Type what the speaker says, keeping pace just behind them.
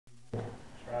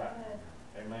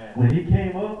When He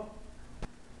came up,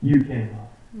 you came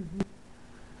up.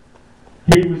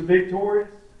 He was victorious,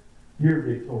 you're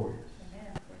victorious.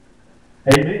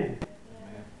 Amen.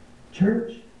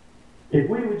 Church, if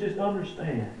we would just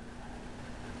understand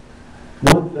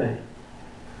one thing,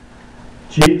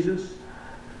 Jesus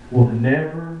will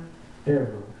never,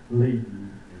 ever leave you.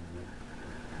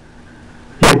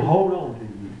 He'll hold on to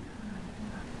you.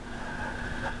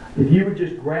 If you would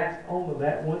just grasp onto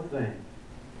that one thing,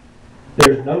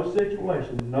 there's no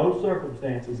situation, no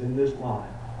circumstances in this life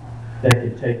that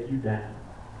can take you down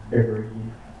ever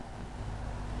again.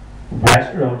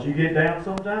 Pastor, don't you get down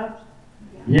sometimes?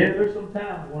 Yeah, there's some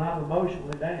times when I'm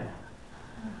emotionally down.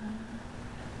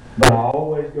 But I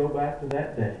always go back to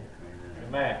that day.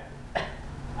 Amen.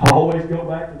 I always go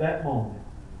back to that moment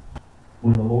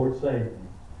when the Lord saved me,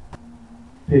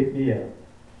 picked me up,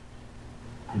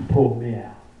 and pulled me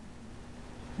out,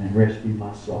 and rescued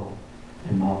my soul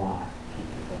and my life.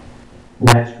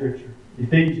 Last scripture,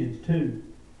 Ephesians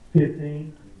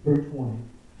 2:15 through 20.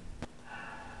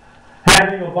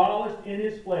 Having abolished in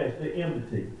His flesh the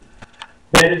enmity,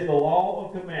 that is the law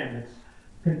of commandments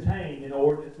contained in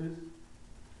ordinances,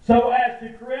 so as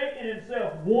to create in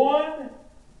Himself one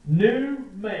new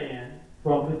man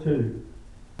from the two,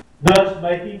 thus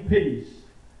making peace,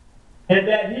 and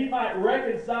that He might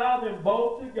reconcile them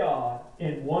both to God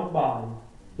in one body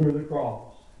through the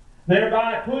cross,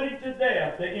 thereby putting to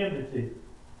death the enmity.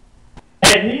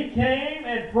 And He came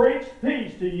and preached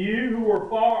peace to you who were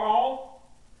far off,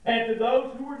 and to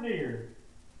those who were near.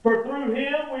 For through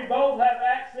Him we both have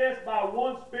access by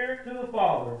one Spirit to the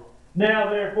Father.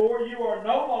 Now therefore you are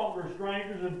no longer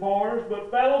strangers and foreigners, but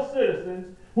fellow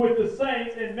citizens with the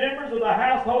saints and members of the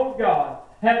household of God,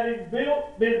 having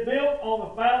been built on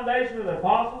the foundation of the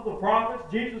apostles, the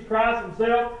prophets, Jesus Christ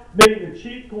Himself being the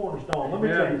chief cornerstone. Let me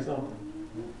tell you something.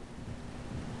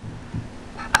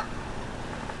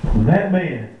 When that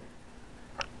man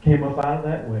came up out of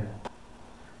that well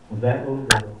with that little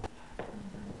girl,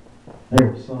 there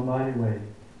was somebody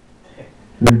waiting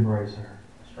to embrace her.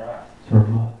 That's right. It's her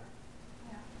mother.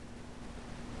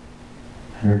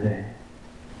 And her dad.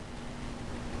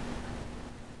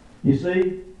 You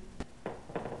see,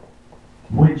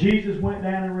 when Jesus went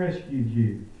down and rescued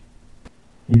you,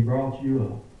 He brought you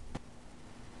up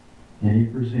and He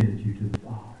presented you to the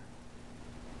Father.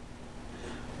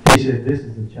 He said, this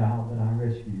is the child that I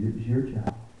rescued. It was your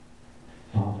child,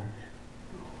 Father.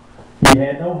 He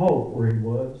had no hope where he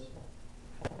was.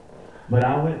 But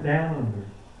I went down under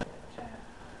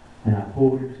and I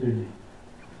pulled him to me.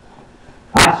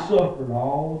 I suffered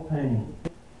all the pain,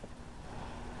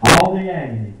 all the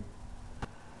agony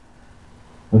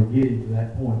of getting to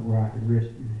that point where I could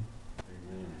rescue him.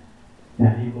 Amen.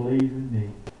 Now He believes in me.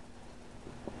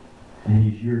 And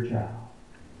He's your child.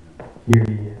 Here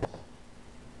He is.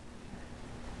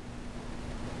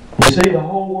 You see, the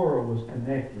whole world was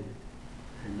connected.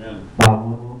 Amen. By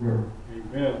one little girl.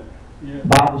 Amen. Yeah.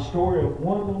 By the story of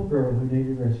one little girl who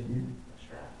needed rescue.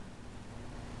 That's right.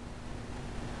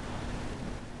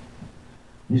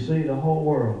 You see, the whole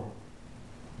world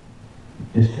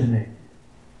is connected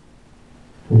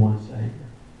to one Savior.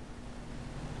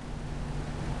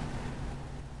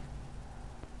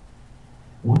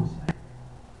 One Savior.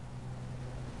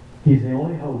 He's the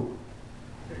only hope.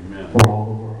 Amen. For all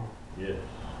the world. Yes.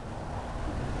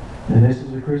 And this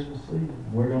is a Christmas season.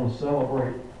 We're going to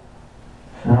celebrate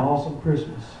an awesome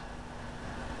Christmas.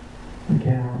 And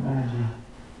can I remind you,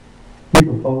 keep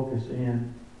a focus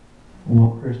in on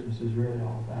what Christmas is really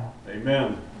all about.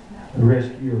 Amen. The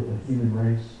rescue of the human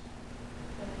race.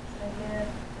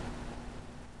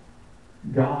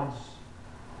 God's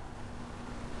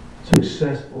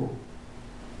successful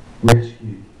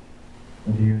rescue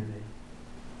of you and me.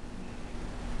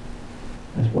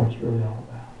 That's what it's really all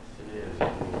about. It is.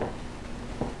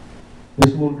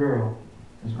 This little girl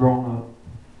has grown up.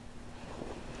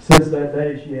 Since that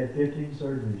day, she had 15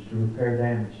 surgeries to repair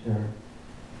damage to her.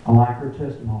 I like her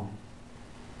testimony.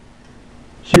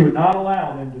 She would not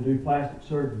allow them to do plastic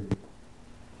surgery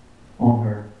on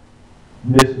her.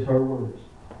 And this is her words.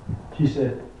 She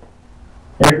said,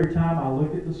 every time I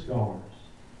look at the scars,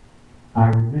 I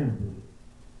remember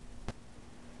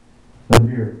the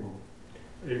miracle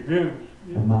Amen.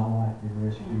 of my life being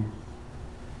rescued.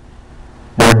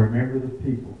 And I remember the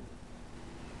people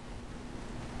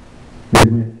who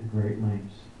went to great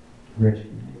lengths to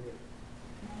rescue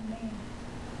me.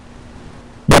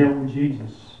 You know, when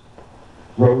Jesus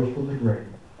rose from the grave,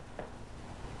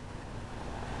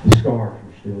 the scars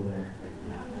were still there.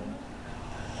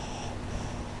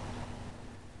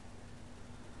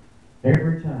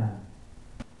 Every time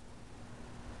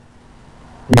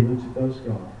He looks at those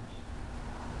scars,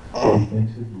 He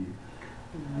thinks of you.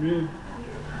 Amen.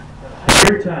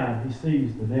 Every time he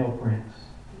sees the nail prints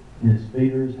in his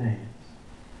feet or his hands,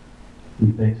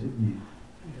 he thinks of you.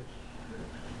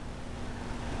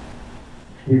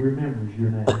 He remembers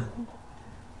your name.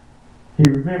 He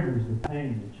remembers the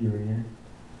pain that you're in.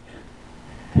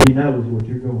 He knows what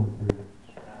you're going through.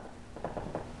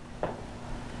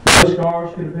 Those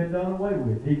scars could have been done away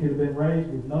with. He could have been raised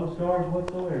with no scars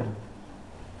whatsoever.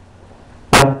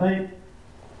 But I think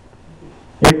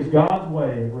it was God's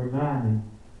way of reminding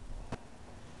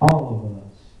all of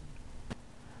us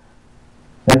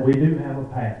that we do have a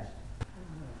past.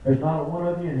 There's not a one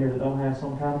of you in here that don't have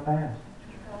some kind of past.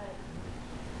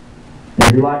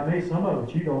 If you're like me, some of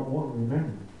it you don't want to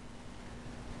remember.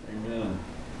 Amen.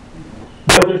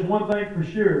 But there's one thing for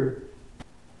sure.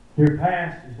 Your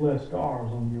past has left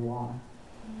scars on your life.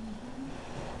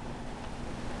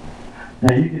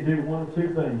 Now you can do one of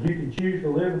two things. You can choose to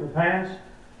live in the past,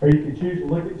 or you can choose to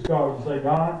look at the scars and say,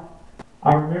 God,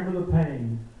 I remember the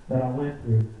pain that I went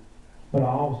through, but I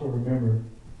also remember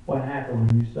what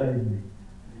happened when you saved me.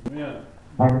 Amen.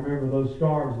 I remember those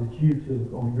scars that you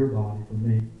took on your body for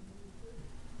me.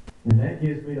 And that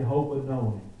gives me the hope of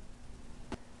knowing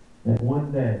that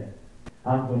one day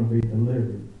I'm going to be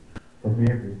delivered from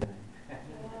everything.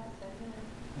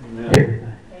 Amen.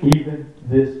 Everything. Even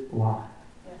this life.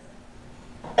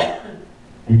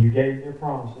 And you gave me a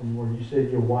promise in where you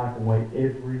said you'll wipe away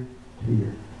every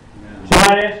tear. Amen.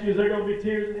 Somebody asked you, is there going to be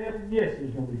tears in heaven? Yes,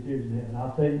 there's going to be tears in heaven.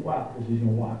 I'll tell you why, because he's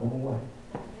going to wipe them away.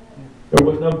 If there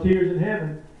was no tears in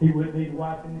heaven, he wouldn't need to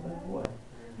wipe anything away.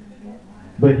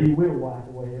 But he will wipe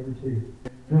away every tear. You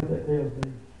know what that tells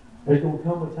me? There's going to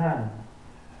come a time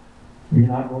you're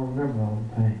not going to remember all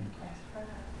the pain.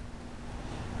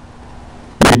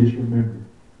 You just remember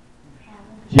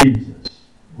Jesus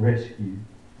rescued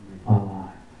my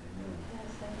life.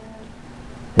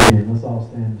 Amen. Let's all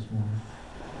stand this morning.